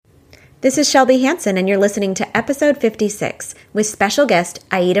This is Shelby Hansen, and you're listening to episode 56 with special guest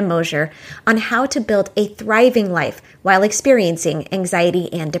Aida Mosier on how to build a thriving life while experiencing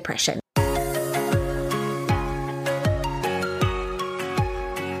anxiety and depression.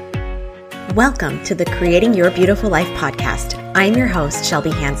 Welcome to the Creating Your Beautiful Life podcast. I'm your host,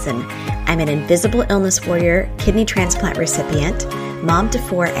 Shelby Hansen. I'm an invisible illness warrior, kidney transplant recipient, mom to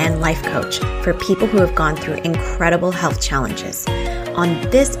four, and life coach for people who have gone through incredible health challenges. On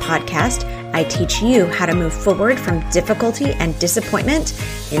this podcast, I teach you how to move forward from difficulty and disappointment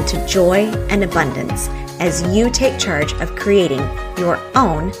into joy and abundance as you take charge of creating your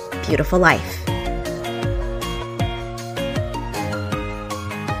own beautiful life.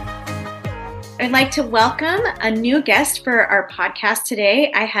 I'd like to welcome a new guest for our podcast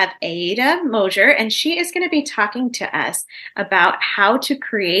today. I have Aida Mosier, and she is going to be talking to us about how to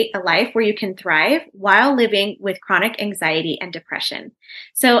create a life where you can thrive while living with chronic anxiety and depression.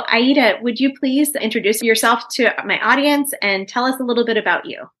 So, Aida, would you please introduce yourself to my audience and tell us a little bit about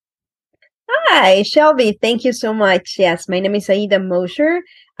you? Hi, Shelby. Thank you so much. Yes, my name is Aida Mosier.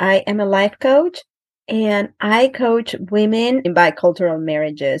 I am a life coach, and I coach women in bicultural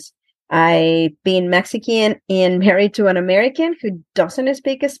marriages. I've been Mexican and married to an American who doesn't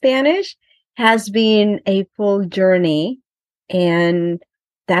speak Spanish. Has been a full journey, and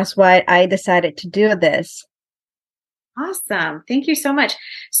that's why I decided to do this. Awesome. Thank you so much.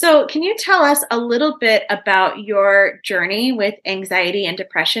 So can you tell us a little bit about your journey with anxiety and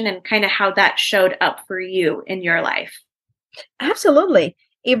depression and kind of how that showed up for you in your life? Absolutely.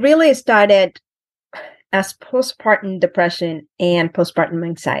 It really started as postpartum depression and postpartum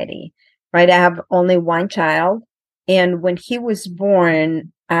anxiety, right? I have only one child. And when he was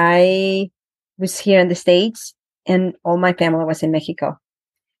born, I was here in the States and all my family was in Mexico.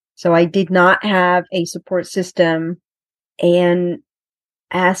 So I did not have a support system. And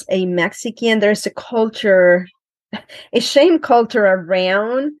as a Mexican, there's a culture, a shame culture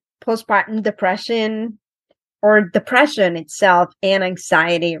around postpartum depression or depression itself and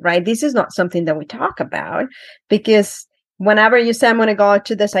anxiety, right? This is not something that we talk about because whenever you say, I'm going to go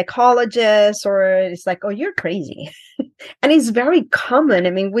to the psychologist, or it's like, oh, you're crazy. And it's very common.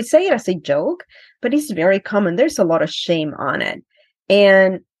 I mean, we say it as a joke, but it's very common. There's a lot of shame on it.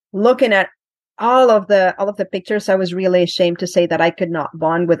 And looking at all of the pictures, I was really ashamed to say that I could not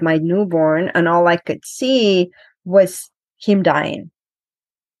bond with my newborn. And all I could see was him dying.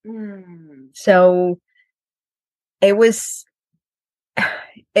 So it was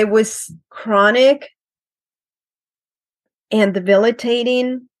chronic and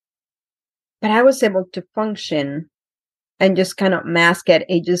debilitating, but I was able to function and just kind of mask it.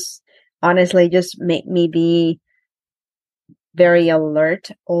 It just honestly just made me be very alert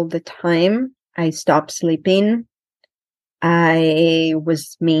all the time. I stopped sleeping. I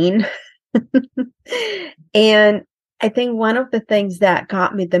was mean. And I think one of the things that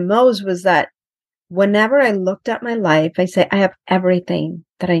got me the most was that whenever I looked at my life, I say, I have everything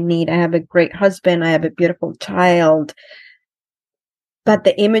that I need. I have a great husband. I have a beautiful child. But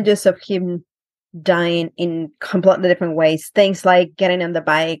the images of him dying in completely different ways, things like getting on the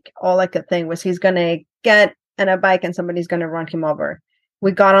bike, all I could think was he's going to get on a bike and somebody's going to run him over.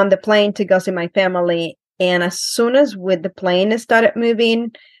 We got on the plane to go see my family. And as soon as the plane started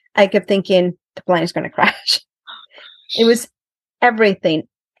moving, I kept thinking the plane is going to crash. It was everything,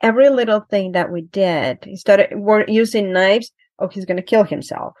 every little thing that we did. We're using knives. Oh, he's going to kill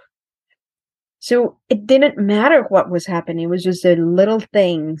himself. So it didn't matter what was happening. It was just the little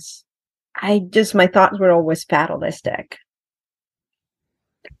things. My thoughts were always fatalistic.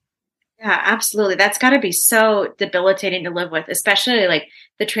 Yeah, absolutely. That's got to be so debilitating to live with, especially like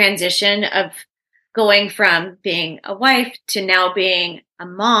the transition of going from being a wife to now being a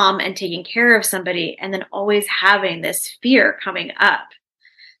mom and taking care of somebody and then always having this fear coming up.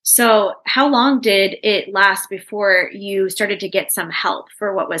 So how long did it last before you started to get some help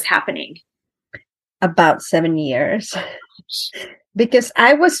for what was happening? About 7 years. Because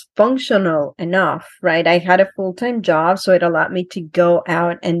I was functional enough, right? I had a full-time job, so it allowed me to go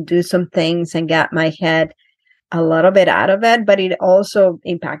out and do some things and get my head a little bit out of it, but it also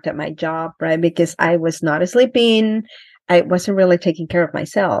impacted my job, right? Because I was not sleeping. I wasn't really taking care of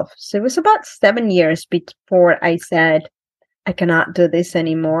myself. So it was about 7 years before I said, I cannot do this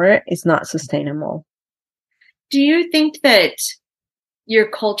anymore. It's not sustainable. Do you think that your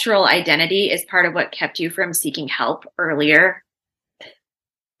cultural identity is part of what kept you from seeking help earlier?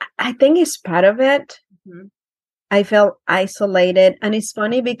 I think it's part of it. Mm-hmm. I felt isolated. And it's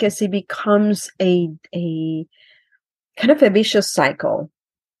funny because it becomes a kind of a vicious cycle.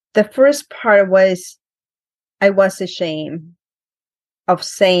 The first part was I was ashamed of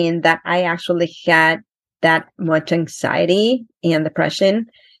saying that I actually had that much anxiety and depression,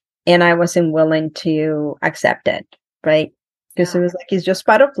 and I wasn't willing to accept it, right? Because it was like, it's just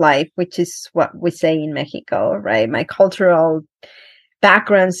part of life, which is what we say in Mexico, right? My cultural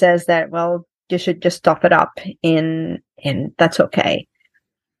background says that, well, you should just tough it up and that's okay.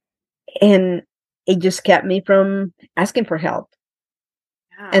 And it just kept me from asking for help.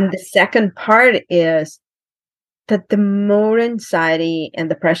 And the second part is that the more anxiety and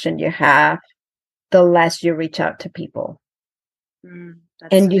depression you have, the less you reach out to people.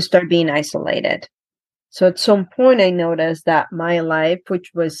 And you start being isolated. So at some point, I noticed that my life,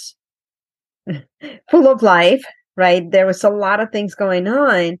 which was full of life, right? There was a lot of things going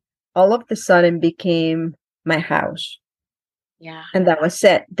on, all of a sudden became my house. Yeah. And that was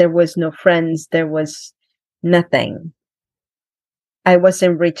it. There was no friends. There was nothing. I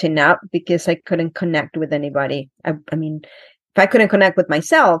wasn't reaching out because I couldn't connect with anybody. I mean, if I couldn't connect with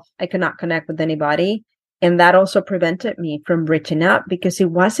myself, I could not connect with anybody. And that also prevented me from reaching out because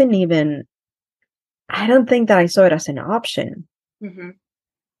it wasn't even, I don't think that I saw it as an option. Mm-hmm.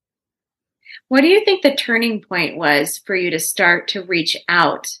 What do you think the turning point was for you to start to reach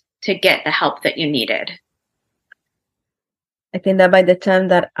out to get the help that you needed? I think that by the time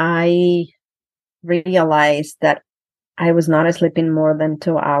that I realized that I was not sleeping more than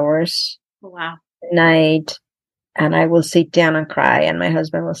 2 hours Wow. a night, and I will sit down and cry, and my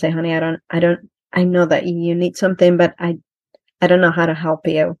husband will say, honey, I know that you need something, but I don't know how to help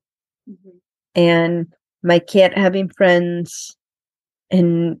you. Mm-hmm. And my kid having friends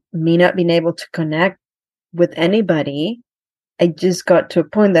and me not being able to connect with anybody, I just got to a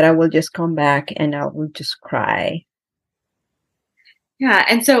point that I will just come back and I will just cry. Yeah.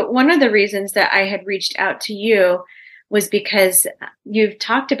 And so one of the reasons that I had reached out to you was because you've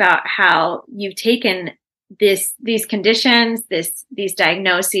talked about how you've taken these conditions, these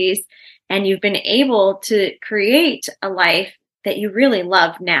diagnoses, and you've been able to create a life that you really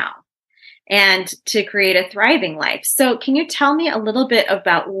love now and to create a thriving life. So can you tell me a little bit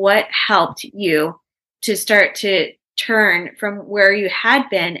about what helped you to start to turn from where you had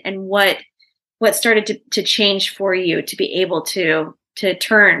been and what started to change for you to be able to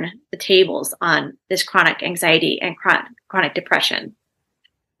turn the tables on this chronic anxiety and chronic depression?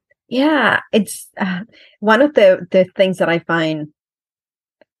 Yeah, it's one of the things that I find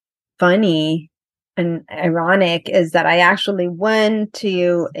funny and ironic is that I actually went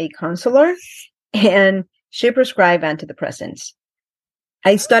to a counselor and she prescribed antidepressants.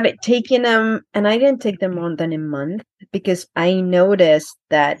 I started taking them and I didn't take them more than a month because I noticed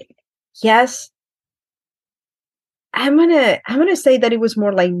that, yes, I'm gonna say that it was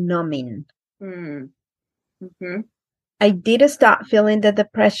more like numbing. Mm-hmm. I did stop feeling the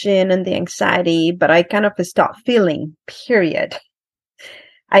depression and the anxiety, but I kind of stopped feeling, period.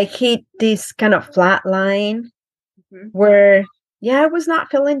 I hit this kind of flat line where, yeah, I was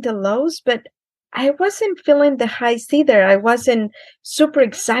not feeling the lows, but I wasn't feeling the highs either. I wasn't super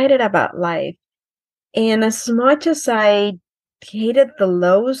excited about life. And as much as I hated the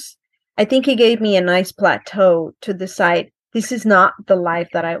lows, I think it gave me a nice plateau to decide this is not the life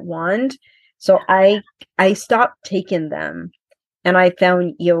that I want. So I stopped taking them and I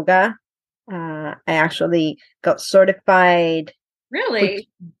found yoga. I actually got certified. Really?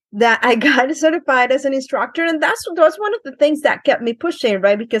 That I got certified as an instructor. And that was one of the things that kept me pushing,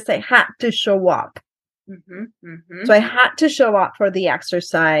 right? Because I had to show up. Mm-hmm, mm-hmm. So I had to show up for the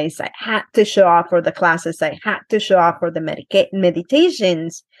exercise. I had to show up for the classes. I had to show up for the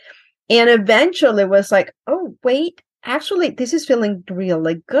meditations. And eventually it was like, oh, wait, actually, this is feeling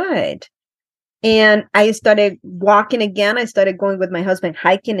really good. And I started walking again. I started going with my husband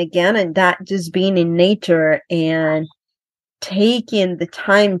hiking again. And that just being in nature and taking the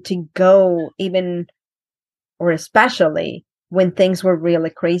time to go even, or especially when things were really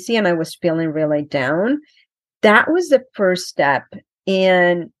crazy and I was feeling really down, that was the first step.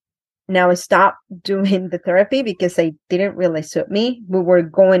 And now I stopped doing the therapy because it didn't really suit me. We were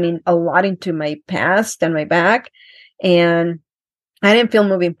going in a lot into my past and my back, and I didn't feel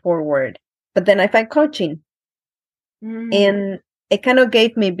moving forward. But then I found coaching. And it kind of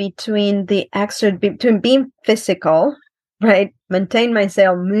gave me between being physical, right? Maintain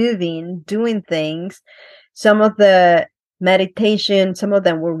myself moving, doing things. Some of the meditation, some of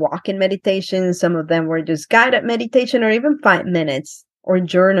them were walking meditation, some of them were just guided meditation or even 5 minutes or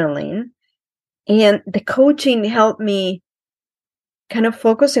journaling. And the coaching helped me kind of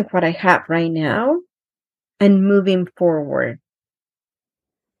focus on what I have right now and moving forward.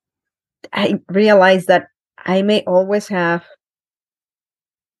 I realized that I may always have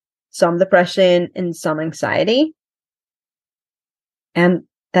some depression and some anxiety, and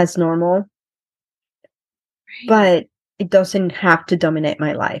that's normal, Right. but it doesn't have to dominate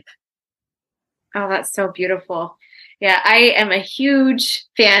my life. Oh, that's so beautiful. Yeah, I am a huge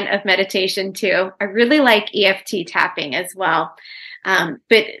fan of meditation too. I really like EFT tapping as well.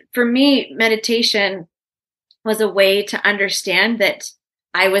 But for me, meditation was a way to understand that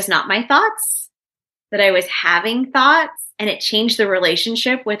I was not my thoughts, that I was having thoughts, and it changed the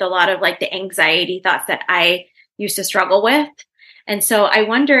relationship with a lot of like the anxiety thoughts that I used to struggle with. And so I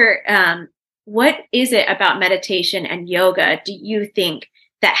wonder, what is it about meditation and yoga do you think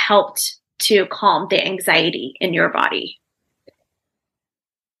that helped to calm the anxiety in your body?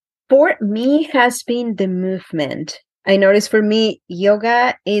 For me, has been the movement. I noticed for me,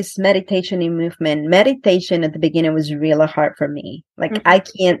 yoga is meditation in movement. Meditation at the beginning was really hard for me. Like I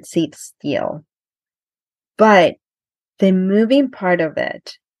can't sit still. But the moving part of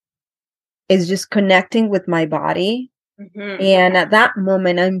it is just connecting with my body. And at that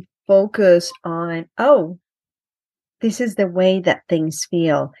moment, I'm focused on, oh, this is the way that things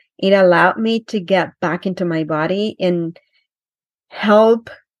feel. It allowed me to get back into my body and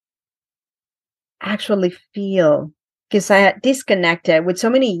help actually feel, because I had disconnected with so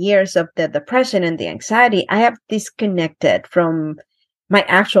many years of the depression and the anxiety. I have disconnected from my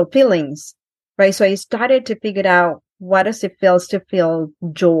actual feelings, right? So I started to figure out, what does it feel to feel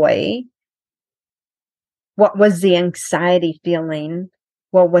joy? What was the anxiety feeling?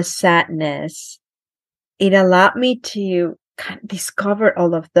 What was sadness? It allowed me to discover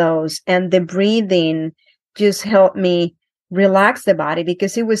all of those, and the breathing just helped me relax the body,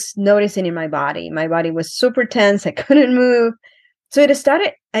 because it was noticing in my body. My body was super tense. I couldn't move. So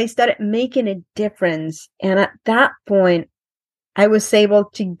I started making a difference. And at that point, I was able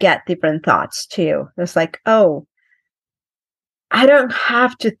to get different thoughts too. It's like, oh, I don't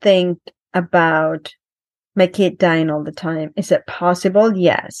have to think about my kid dying all the time. Is it possible?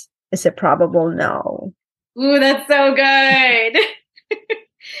 Yes. Is it probable? No. Ooh, that's so good.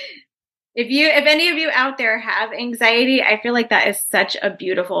 If any of you out there have anxiety, I feel like that is such a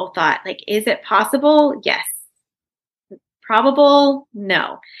beautiful thought. Like, is it possible? Yes. Probable?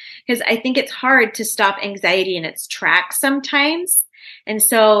 No. Because I think it's hard to stop anxiety in its tracks sometimes. And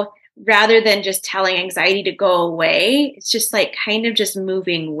so rather than just telling anxiety to go away, it's just like kind of just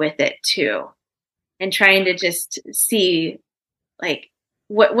moving with it too. And trying to just see, like,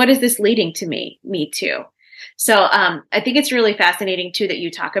 what is this leading to me to? So I think it's really fascinating too that you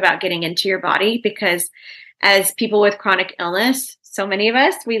talk about getting into your body, because as people with chronic illness, so many of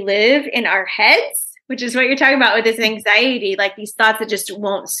us, we live in our heads, which is what you're talking about with this anxiety, like these thoughts that just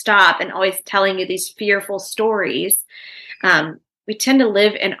won't stop and always telling you these fearful stories. We tend to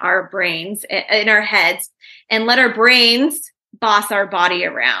live in our brains, in our heads, and let our brains boss our body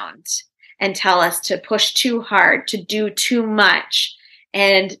around and tell us to push too hard, to do too much,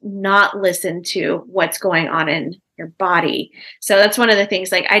 and not listen to what's going on in your body. So that's one of the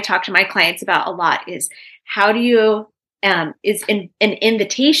things, like, I talk to my clients about a lot, is how do you, an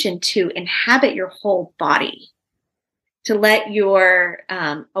invitation to inhabit your whole body, to let your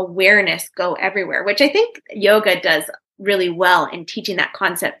awareness go everywhere, which I think yoga does really well in teaching that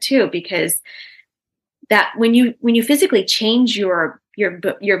concept too, because that when you physically change your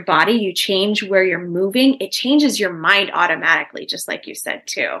body, you change where you're moving, it changes your mind automatically, just like you said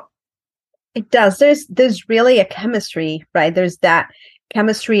too. It does. There's really a chemistry, right? There's that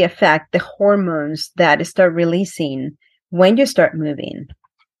chemistry effect, the hormones that start releasing when you start moving.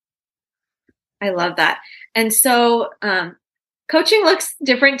 I love that. And so coaching looks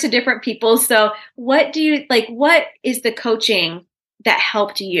different to different people. So what is the coaching that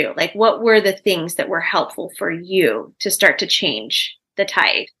helped you? Like, what were the things that were helpful for you to start to change the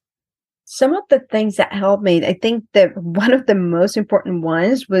tide? Some of the things that helped me, I think that one of the most important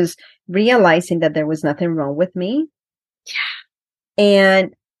ones was realizing that there was nothing wrong with me. Yeah.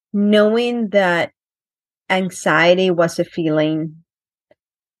 And knowing that anxiety was a feeling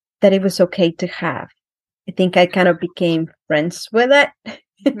that it was okay to have. I think I kind of became friends with it.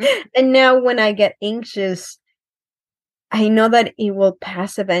 Mm-hmm. And now when I get anxious, I know that it will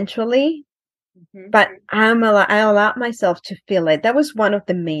pass eventually. Mm-hmm. But I allowed myself to feel it. That was one of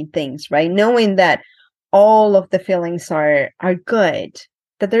the main things, right? Knowing that all of the feelings are good,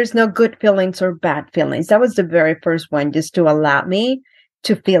 that there's no good feelings or bad feelings. That was the very first one, just to allow me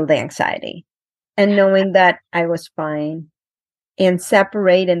to feel the anxiety, and knowing that I was fine and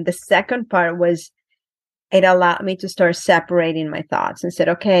separate. And the second part was, it allowed me to start separating my thoughts and said,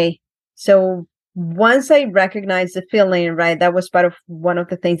 okay, so once I recognized the feeling, right, that was part of one of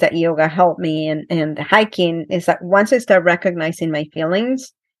the things that yoga helped me, and hiking, is that once I start recognizing my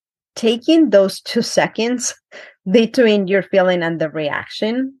feelings, taking those 2 seconds between your feeling and the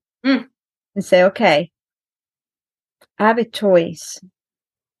reaction and say, okay, I have a choice.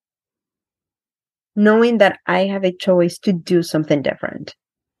 Knowing that I have a choice to do something different.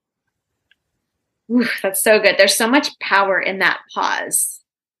 Ooh, that's so good. There's so much power in that pause.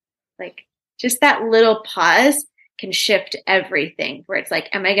 Like just that little pause can shift everything, where it's like,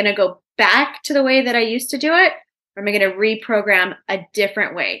 am I going to go back to the way that I used to do it? Or am I going to reprogram a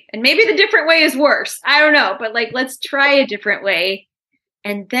different way? And maybe the different way is worse. I don't know, but like, let's try a different way.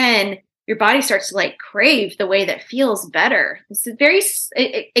 And then your body starts to like crave the way that feels better. It's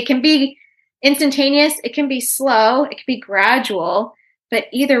it can be instantaneous. It can be slow. It can be gradual. But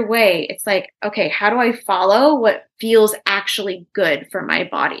either way, it's like, okay, how do I follow what feels actually good for my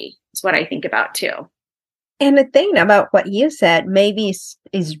body? Is what I think about too. And the thing about what you said maybe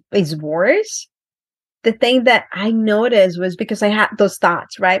is worse. The thing that I noticed was because I had those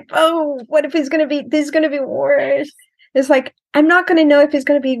thoughts, right? Oh, what if this is going to be worse? It's like, I'm not going to know if it's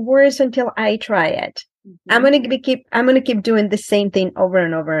going to be worse until I try it. Mm-hmm. I'm going to keep doing the same thing over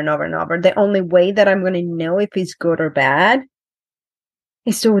and over and over and over. The only way that I'm going to know if it's good or bad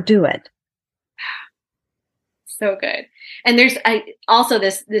is to do it. So good. And there's also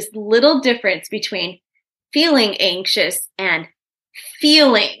this little difference between feeling anxious and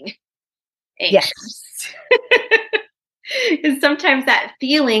feeling anxious. Yes. Because sometimes that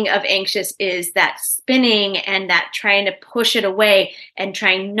feeling of anxious is that spinning and that trying to push it away and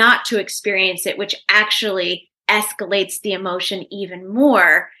trying not to experience it, which actually escalates the emotion even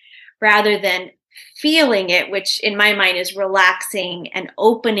more, rather than feeling it, which in my mind is relaxing and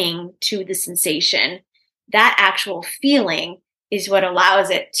opening to the sensation. That actual feeling is what allows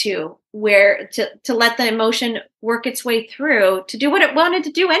it to let the emotion work its way through to do what it wanted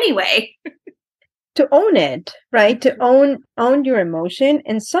to do anyway. To own it, right? To own your emotion.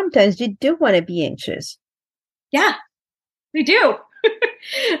 And sometimes you do want to be anxious. Yeah, we do.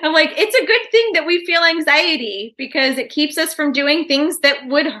 I'm like, it's a good thing that we feel anxiety because it keeps us from doing things that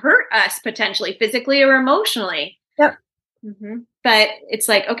would hurt us potentially physically or emotionally. Yep. Mm-hmm. But it's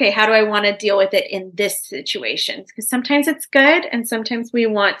like, okay, how do I want to deal with it in this situation? Because sometimes it's good, and sometimes we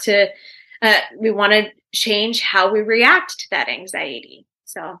want to change how we react to that anxiety.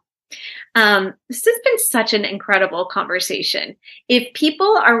 So this has been such an incredible conversation. If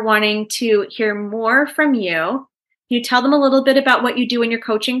people are wanting to hear more from you, can you tell them a little bit about what you do in your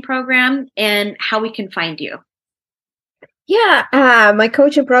coaching program and how we can find you? Yeah, my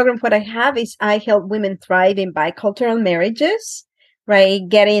coaching program, what I have is I help women thrive in bicultural marriages, right?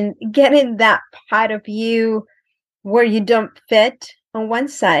 Getting that part of you where you don't fit on one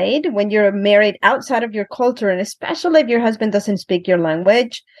side when you're married outside of your culture, and especially if your husband doesn't speak your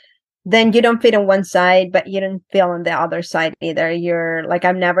language, then you don't fit on one side, but you don't feel on the other side either. You're like,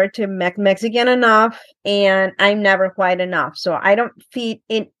 I'm never too Mexican enough, and I'm never white enough. So I don't fit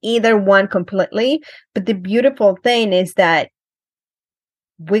in either one completely. But the beautiful thing is that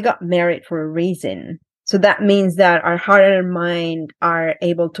we got married for a reason. So that means that our heart and mind are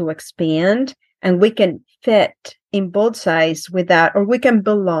able to expand, and we can fit in both sides with that, or we can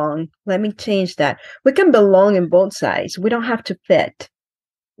belong. Let me change that. We can belong in both sides. We don't have to fit.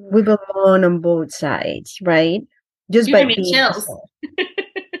 We belong on both sides, right? Just by being chills.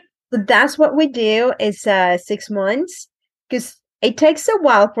 So that's what we do. Is 6 months, because it takes a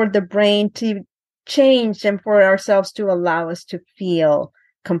while for the brain to change and for ourselves to allow us to feel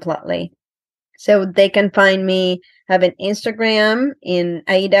completely. So they can find me. I have an Instagram in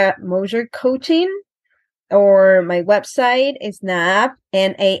Aida Mosier Coaching, or my website is naahb.com.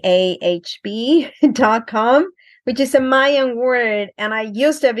 Which is a Mayan word. And I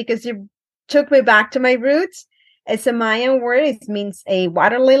used it because you took me back to my roots. It's a Mayan word. It means a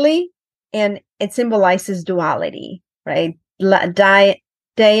water lily, and it symbolizes duality, right? Day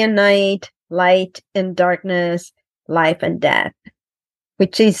and night, light and darkness, life and death,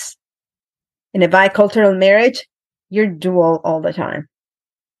 which is, in a bicultural marriage, you're dual all the time.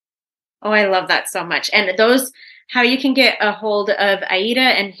 Oh, I love that so much. And how you can get a hold of Aida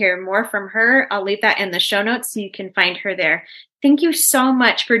and hear more from her, I'll leave that in the show notes so you can find her there. Thank you so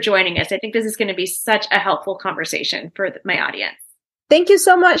much for joining us. I think this is going to be such a helpful conversation for my audience. Thank you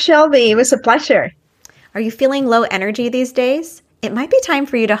so much, Shelby. It was a pleasure. Are you feeling low energy these days? It might be time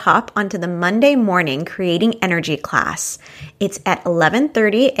for you to hop onto the Monday morning Creating Energy class. It's at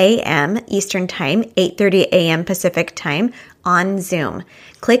 11:30 a.m. Eastern Time, 8:30 a.m. Pacific Time on Zoom.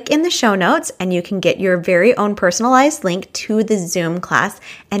 Click in the show notes and you can get your very own personalized link to the Zoom class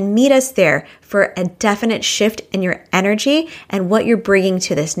and meet us there for a definite shift in your energy and what you're bringing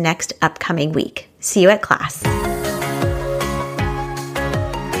to this next upcoming week. See you at class.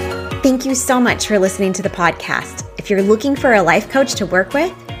 Thank you so much for listening to the podcast. If you're looking for a life coach to work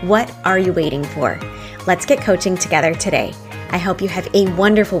with, what are you waiting for? Let's get coaching together today. I hope you have a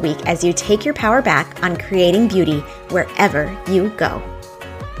wonderful week as you take your power back on creating beauty wherever you go.